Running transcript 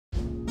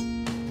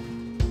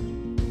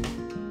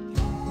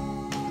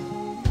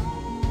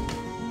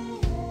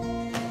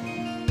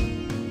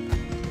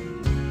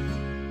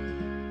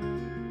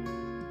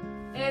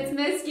It's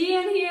Miss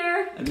Guillen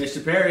here. And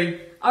Mr. Perry.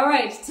 All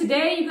right,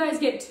 today you guys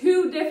get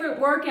two different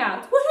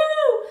workouts.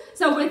 Woohoo!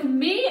 So with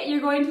me,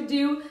 you're going to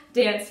do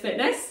dance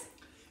fitness.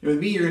 And with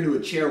me, you're going to do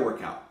a chair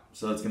workout.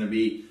 So it's going to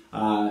be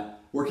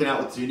working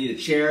out with, so you need a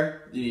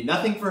chair. You need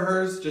nothing for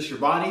hers, just your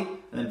body.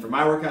 And then for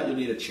my workout, you'll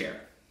need a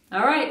chair.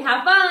 All right,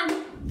 have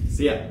fun.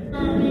 See ya.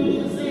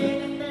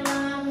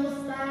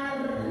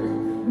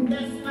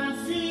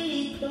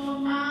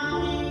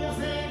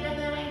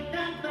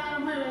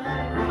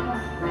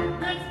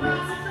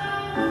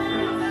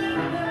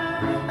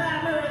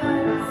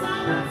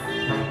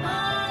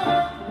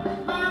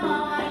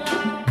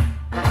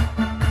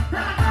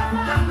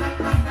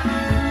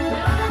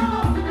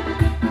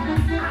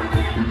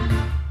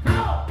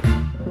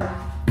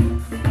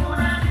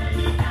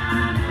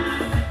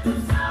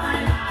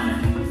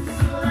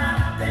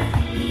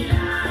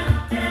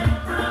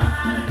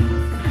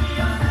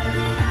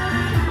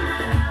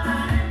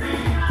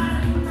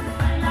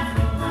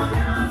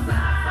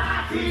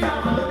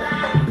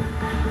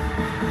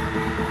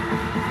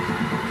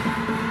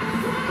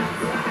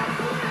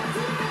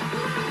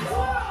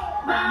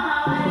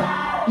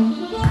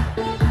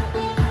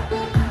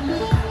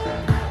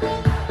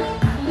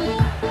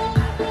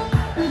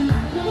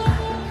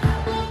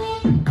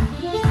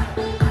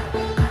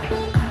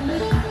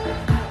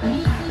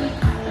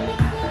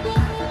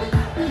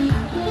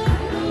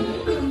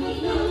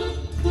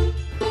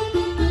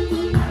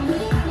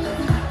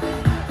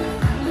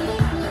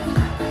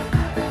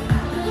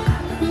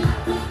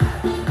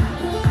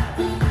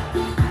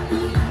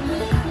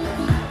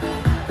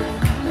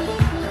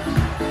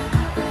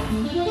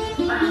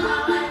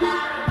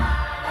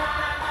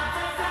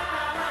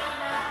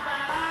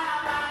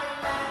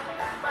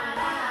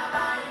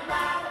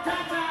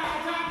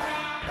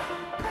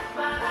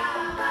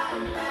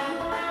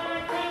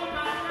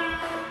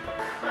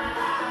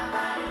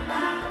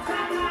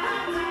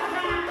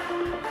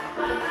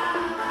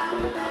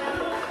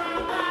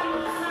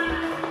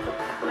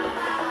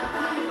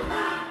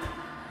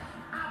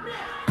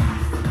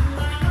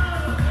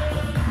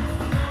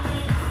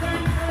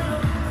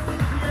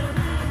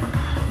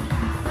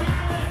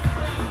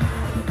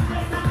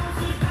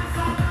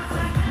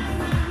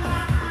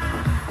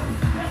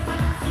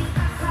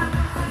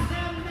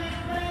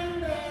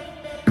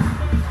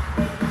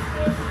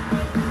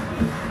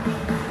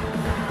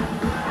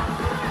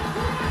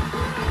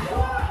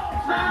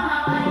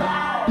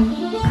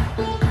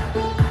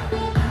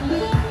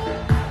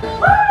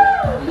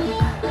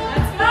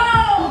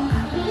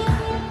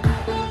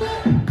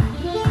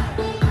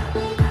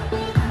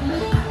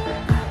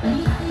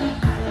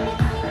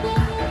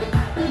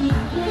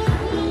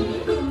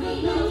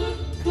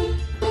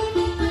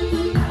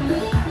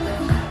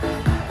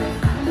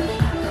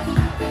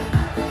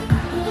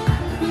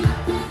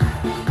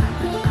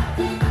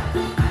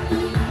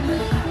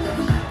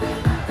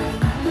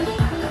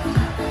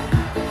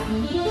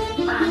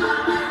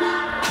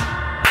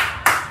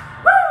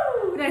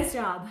 Nice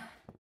job.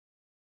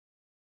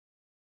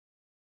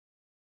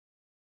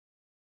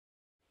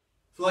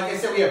 So like I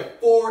said, we have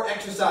 4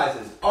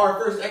 exercises. Our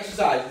first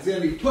exercise is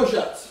going to be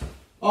push-ups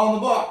on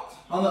the box,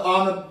 on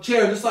the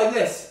chair, just like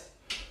this.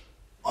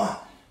 1,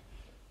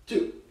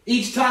 2.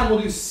 Each time we'll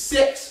do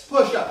 6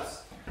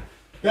 push-ups.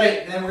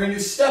 Okay, and then we're going to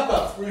do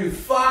step-ups. We're going to do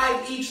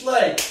 5 each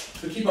leg.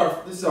 So keep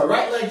this is our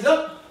right legs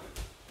up.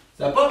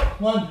 Step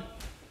up. 1,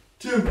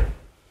 2,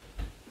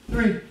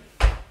 3,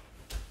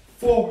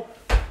 4.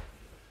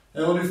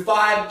 And we'll do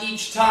 5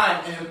 each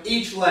time and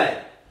each leg.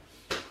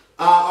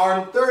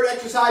 Our third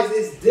exercise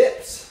is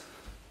dips.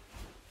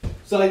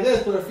 So like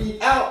this, put our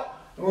feet out,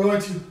 and we're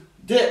going to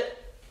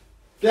dip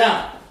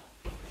down.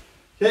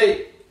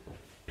 Okay.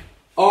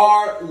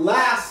 Our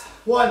last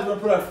one, we're going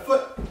to put our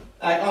foot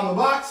back on the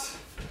box.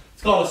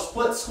 It's called a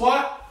split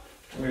squat.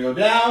 We're going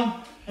to go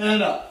down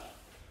and up.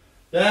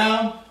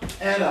 Down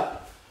and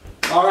up.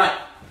 All right.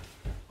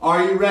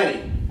 Are you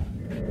ready?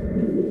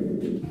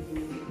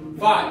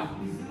 5,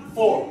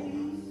 4,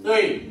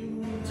 3,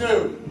 2,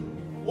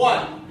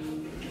 1.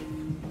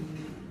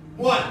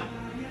 1,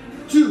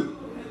 2,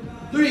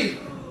 3,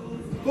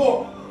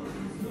 4,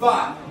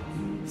 5,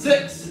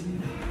 6.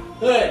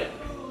 Good.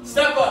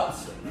 Step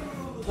ups.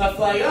 Left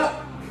leg up.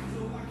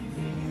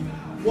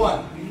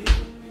 1,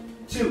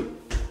 2,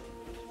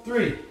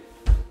 3,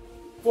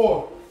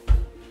 4,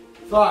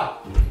 5,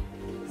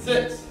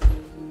 6.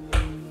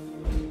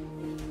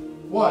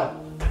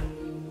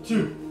 1,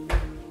 2,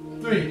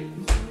 3,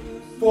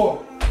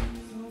 4,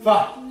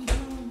 5,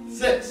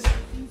 6.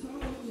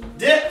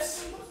 Dips.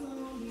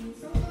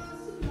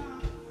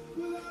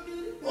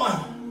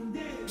 1,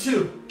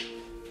 2,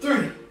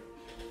 3,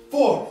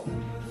 4,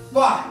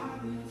 5,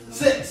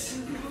 6.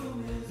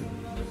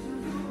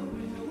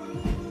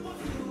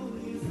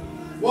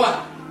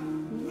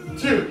 1,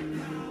 2,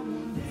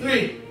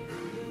 3,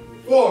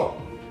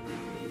 4,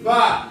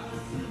 5,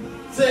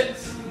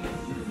 6.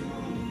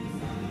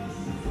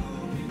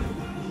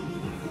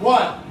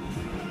 1,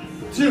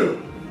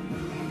 2,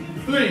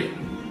 3,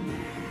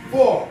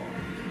 4,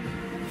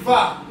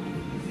 5,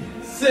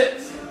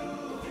 6.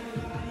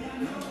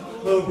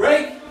 Little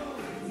break.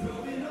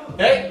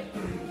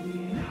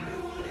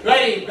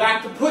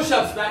 back to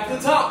push-ups, back to the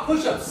top.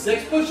 Push-ups,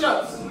 6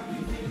 push-ups.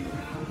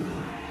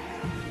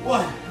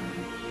 1,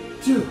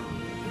 2,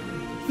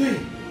 3,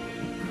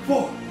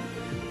 4,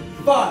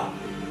 5,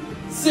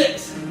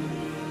 6.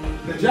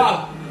 Good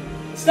job.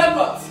 Step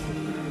ups.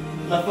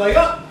 Left leg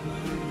up.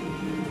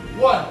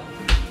 1,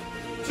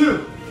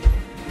 2,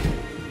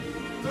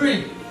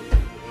 3,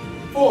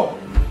 4,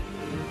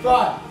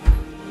 5,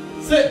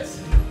 6.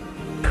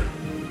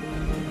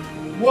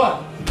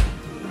 1,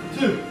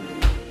 2,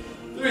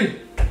 3,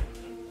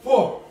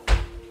 4,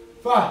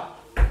 5,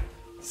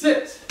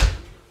 6.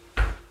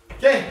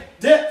 Okay,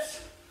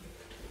 dips.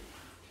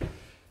 If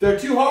they're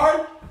too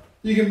hard,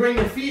 you can bring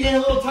your feet in a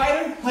little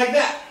tighter, like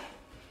that.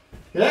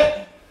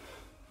 Okay?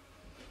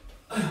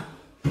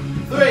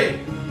 3,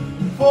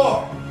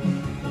 4,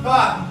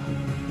 5,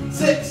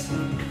 6.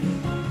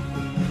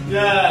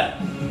 Good.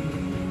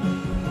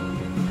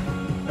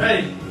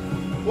 Ready?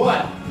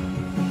 1,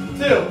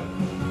 2,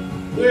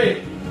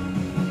 3,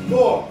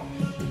 4,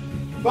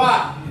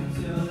 5,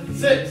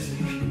 6.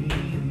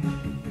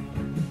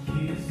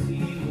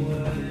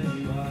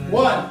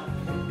 1,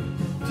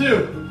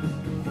 2,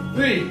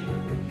 3,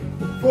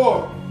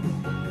 4,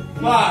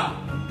 5,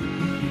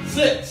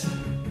 6.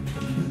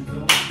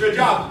 Good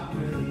job.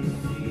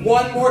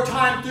 One more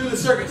time through the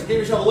circuit. So give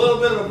yourself a little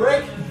bit of a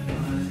break.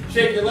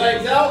 Shake your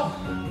legs out.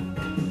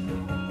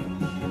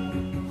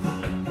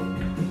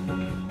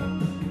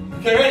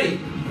 Okay, ready?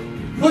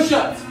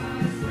 Push-ups.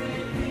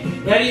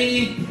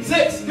 Ready,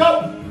 6,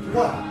 go.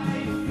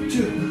 1,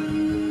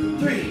 2,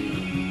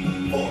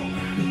 3, 4,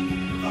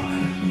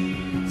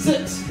 5,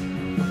 6.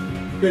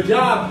 Good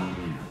job.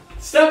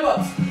 Step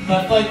ups.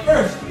 Left leg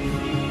first.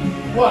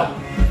 1,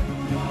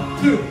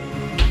 2,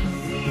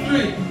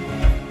 3,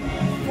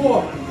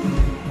 4,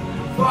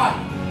 5,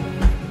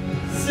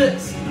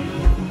 6.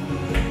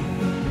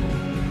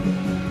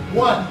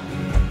 1,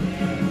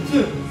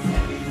 2,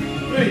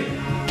 3,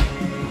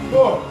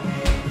 4,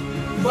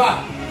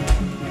 5,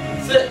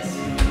 6.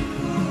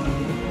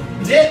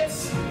 Dips.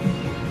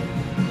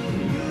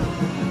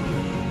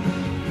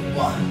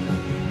 1,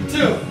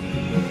 2,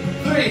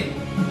 3,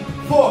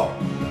 4,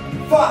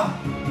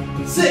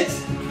 5,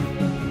 6.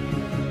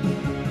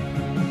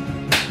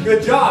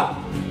 Good job.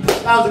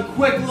 That was a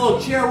quick little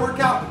chair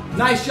workout.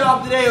 Nice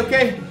job today,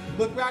 okay?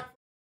 Look back.